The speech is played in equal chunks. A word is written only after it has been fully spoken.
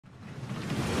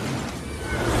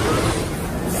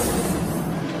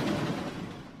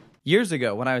Years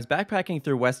ago, when I was backpacking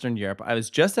through Western Europe, I was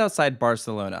just outside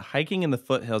Barcelona, hiking in the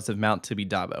foothills of Mount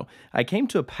Tibidabo. I came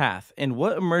to a path, and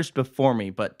what emerged before me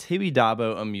but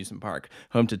Tibidabo Amusement Park,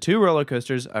 home to 2 roller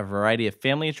coasters, a variety of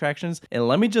family attractions, and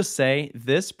let me just say,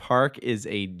 this park is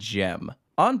a gem.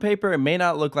 On paper, it may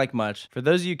not look like much. For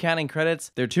those of you counting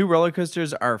credits, their 2 roller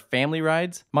coasters are family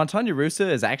rides. Montaña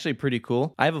Rusa is actually pretty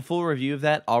cool. I have a full review of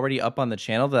that already up on the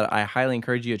channel that I highly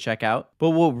encourage you to check out.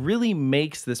 But what really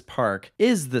makes this park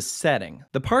is the setting.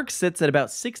 The park sits at about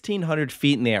 1,600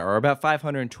 feet in the air, or about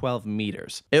 512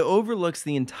 meters. It overlooks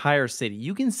the entire city.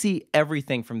 You can see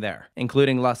everything from there,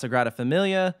 including La Sagrada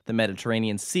Familia, the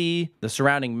Mediterranean Sea, the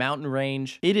surrounding mountain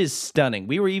range. It is stunning.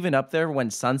 We were even up there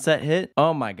when sunset hit.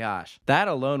 Oh my gosh.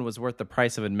 That alone was worth the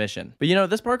price of admission. But you know,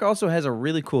 this park also has a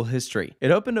really cool history.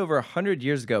 It opened over 100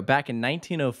 years ago, back in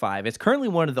 1905. It's currently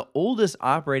one of the oldest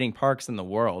operating parks in the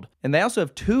world. And they also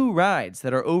have 2 rides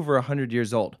that are over 100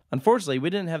 years old. Unfortunately, we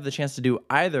didn't have the chance to do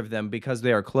either of them because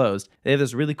they are closed. They have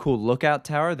this really cool lookout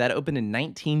tower that opened in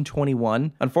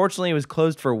 1921. Unfortunately, it was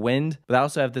closed for wind, but they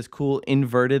also have this cool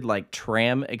inverted like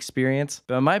tram experience.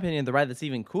 But in my opinion, the ride that's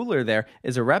even cooler there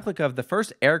is a replica of the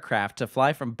first aircraft to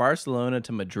fly from Barcelona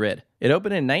to Madrid. It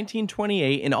opened in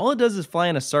 1928, and all it does is fly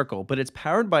in a circle, but it's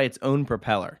powered by its own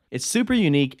propeller. It's super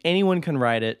unique, anyone can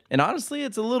ride it, and honestly,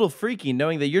 it's a little freaky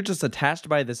knowing that you're just attached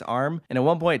by this arm, and at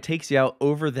one point it takes you out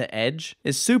over the edge.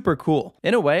 It's super cool.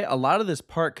 In a way, a lot of this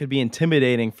park could be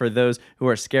intimidating for those who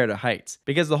are scared of heights,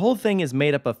 because the whole thing is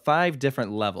made up of 5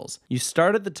 different levels. You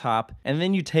start at the top, and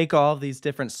then you take all of these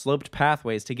different sloped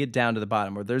pathways to get down to the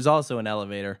bottom, where there's also an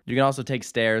elevator. You can also take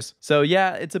stairs. So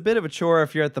yeah, it's a bit of a chore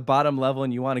if you're at the bottom level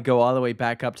and you want to go all the way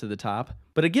back up to the top.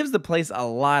 But it gives the place a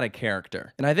lot of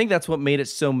character, and I think that's what made it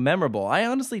so memorable. I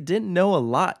honestly didn't know a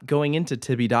lot going into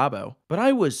Tibidabo, but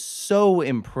I was so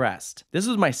impressed. This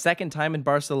was my 2nd time in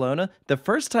Barcelona. The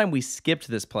first time we skipped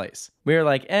this place. We were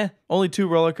like, only 2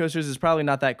 roller coasters is probably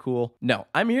not that cool. No,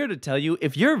 I'm here to tell you,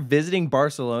 if you're visiting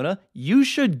Barcelona, you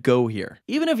should go here.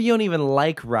 Even if you don't even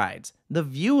like rides, the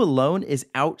view alone is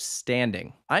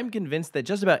outstanding. I'm convinced that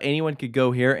just about anyone could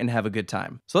go here and have a good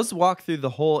time. So let's walk through the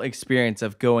whole experience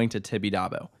of going to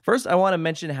Tibidabo. First, I want to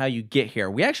mention how you get here.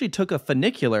 We actually took a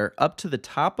funicular up to the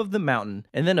top of the mountain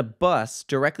and then a bus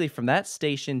directly from that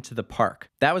station to the park.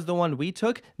 That was the one we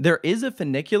took. There is a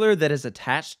funicular that is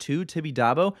attached to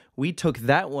Tibidabo. We took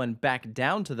that one back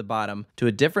down to the bottom to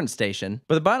a different station.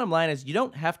 But the bottom line is you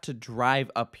don't have to drive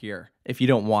up here if you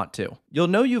don't want to. You'll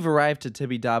know you've arrived to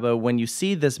Tibidabo when you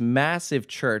see this massive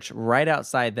church right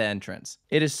outside the entrance.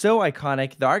 It is so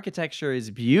iconic, the architecture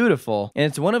is beautiful, and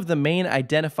it's one of the main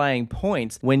identifying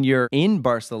points when you're in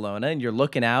Barcelona and you're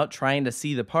looking out trying to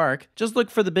see the park. Just look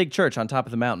for the big church on top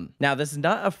of the mountain. Now, this is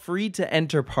not a free to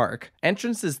enter park.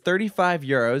 Entrance is 35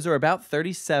 euros or about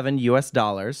 37 US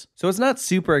dollars. So it's not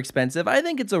super expensive. I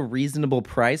think it's a reasonable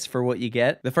price for what you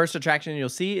get. The first attraction you'll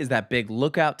see is that big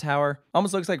lookout tower.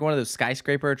 Almost looks like one of those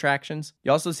skyscraper attractions.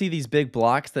 You also see these big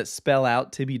blocks that spell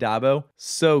out Tibidabo.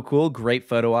 So cool, great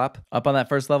photo op. Up on that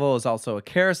first level is also a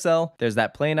carousel. There's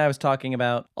that plane I was talking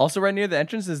about. Also right near the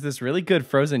entrance is this really good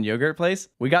frozen yogurt place.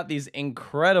 We got these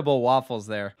incredible waffles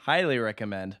there. Highly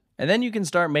recommend. And then you can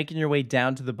start making your way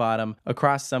down to the bottom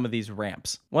across some of these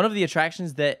ramps. One of the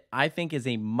attractions that I think is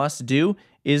a must-do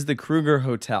is the Kruger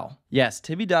Hotel. Yes,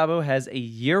 Tibidabo has a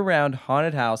year-round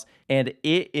haunted house, and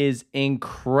it is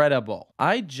incredible.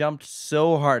 I jumped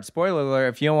so hard. Spoiler alert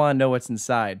if you don't want to know what's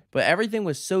inside. But everything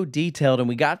was so detailed, and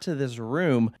we got to this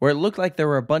room where it looked like there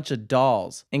were a bunch of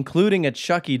dolls, including a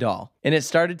Chucky doll. And it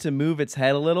started to move its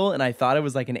head a little, and I thought it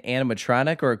was like an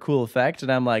animatronic or a cool effect,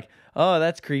 and I'm like, oh,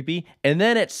 that's creepy. And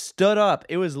then it stood up.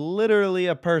 It was literally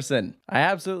a person. I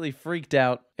absolutely freaked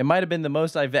out. It might have been the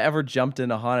most I've ever jumped in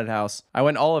a haunted house. I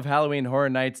went all of Halloween Horror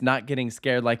Nights not getting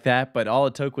scared like that, but all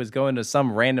it took was going to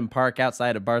some random park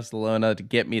outside of Barcelona to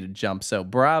get me to jump. So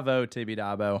bravo,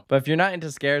 Tibidabo. But if you're not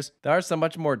into scares, there are some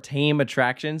much more tame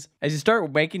attractions. As you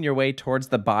start making your way towards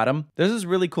the bottom, there's this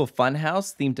really cool fun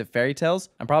house themed to fairy tales.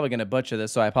 I'm probably going to butcher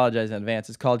this, so I apologize in advance.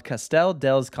 It's called Castel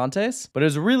dels Contes, but it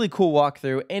was a really cool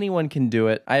walkthrough. Anyone can do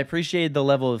it. I appreciated the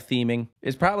level of theming.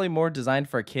 It's probably more designed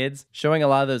for kids, showing a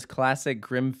lot of those classic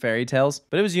grim fairy tales,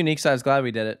 but it was unique, so I was glad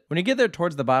we did it. When you get there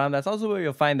towards the bottom, that's also where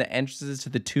you'll find the entrances to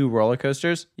the 2 roller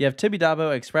coasters. You have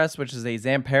Tibidabo Express, which is a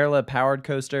Zamperla powered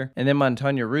coaster, and then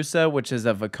Montaña Rusa, which is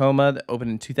a Vekoma that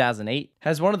opened in 2008,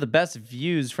 has one of the best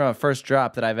views from a first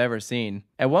drop that I've ever seen.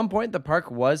 At one point, the park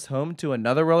was home to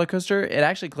another roller coaster. It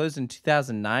actually closed in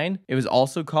 2009. It was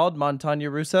also called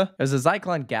Montaña Rusa. It was a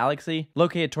Zyklon Galaxy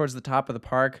located towards the top of the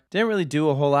park. Didn't really do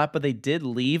a whole lot, but they did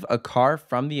leave a car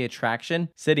from the attraction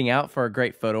sitting out for a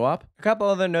great photo op. A couple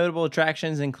other notable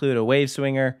attractions include a wave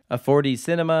swinger, a 4D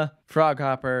cinema, llama, frog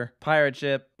hopper, pirate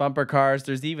ship, bumper cars.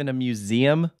 There's even a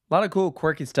museum. A lot of cool,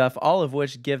 quirky stuff, all of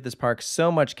which give this park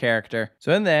so much character.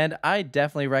 So in the end, I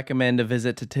definitely recommend a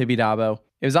visit to Tibidabo.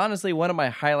 It was honestly one of my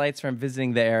highlights from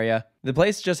visiting the area. The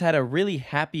place just had a really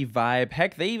happy vibe.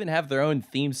 Heck, they even have their own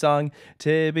theme song.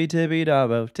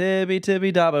 Tibidabo,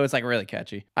 Tibidabo. It's like really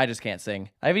catchy. I just can't sing.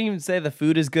 I haven't even say the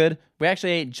food is good. We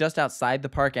actually ate just outside the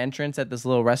park entrance at this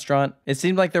little restaurant. It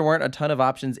seemed like there weren't a ton of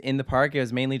options in the park. It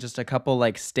was mainly just a couple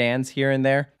like stands here and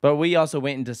there. But we also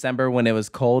went in December when it was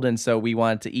cold, and so we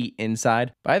wanted to eat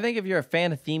inside. But I think if you're a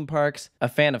fan of theme parks, a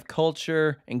fan of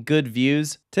culture, and good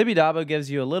views, Tibidabo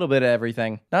gives you a little bit of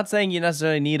everything. Not saying you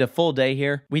necessarily need a full day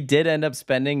here. We did end up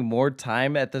spending more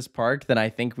time at this park than I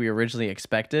think we originally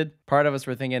expected. Part of us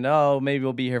were thinking, oh, maybe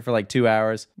we'll be here for like 2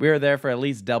 hours. We were there for at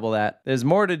least double that. There's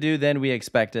more to do than we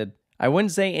expected. I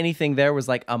wouldn't say anything there was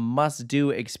like a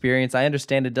must-do experience. I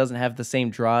understand it doesn't have the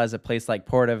same draw as a place like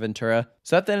Portaventura.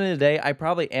 So at the end of the day, I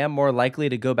probably am more likely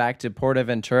to go back to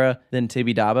Portaventura than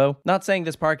Tibidabo. Not saying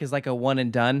this park is like a one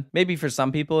and done. Maybe for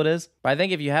some people it is. But I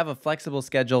think if you have a flexible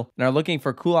schedule and are looking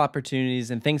for cool opportunities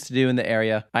and things to do in the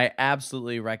area, I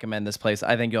absolutely recommend this place.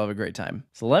 I think you'll have a great time.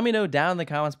 So let me know down in the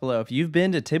comments below if you've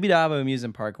been to Tibidabo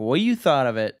Amusement Park, what you thought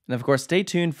of it. And of course, stay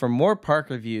tuned for more park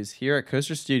reviews here at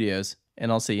Coaster Studios.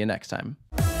 And I'll see you next time.